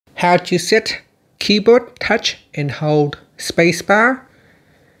how to set keyboard touch and hold spacebar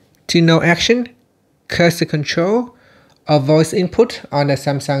to no action, cursor control, or voice input on the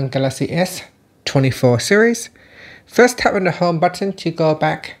Samsung Galaxy S24 series. First, tap on the home button to go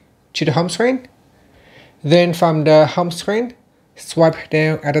back to the home screen. Then from the home screen, swipe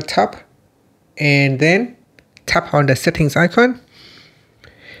down at the top and then tap on the settings icon.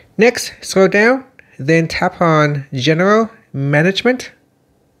 Next, scroll down, then tap on General Management,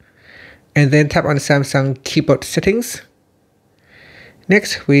 and then tap on Samsung keyboard settings.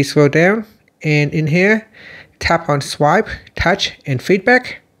 Next, we scroll down, and in here, tap on Swipe, Touch, and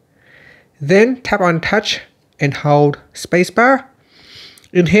Feedback. Then tap on Touch and hold spacebar.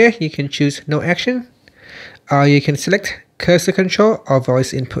 In here, you can choose no action, or you can select cursor control or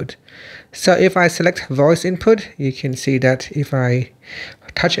voice input. So if I select voice input, you can see that if I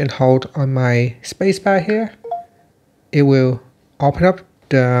touch and hold on my spacebar here, it will open up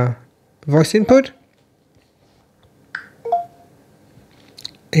the voice input.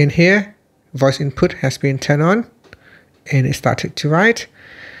 In here, voice input has been turned on and it started to write.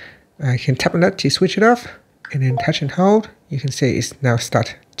 I can tap on that to switch it off and then touch and hold. You can see it's now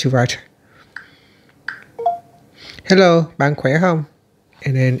start to write. Hello, bạn khỏe không?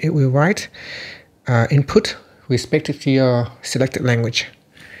 And then it will write input respective to your selected language.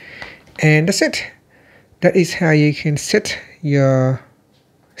 And that's it. That is how you can set your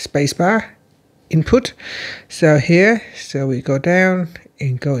spacebar input. So here, we go down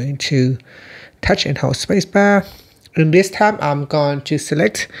and go into touch and hold spacebar. And this time I'm going to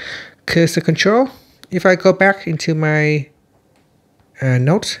select cursor control. If I go back into my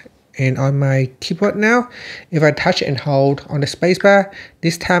notes and on my keyboard now, if I touch and hold on the spacebar,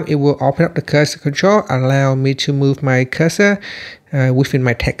 this time it will open up the cursor control, allow me to move my cursor within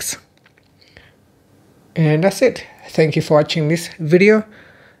my text. And that's it. Thank you for watching this video.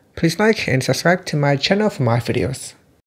 Please like and subscribe to my channel for more videos.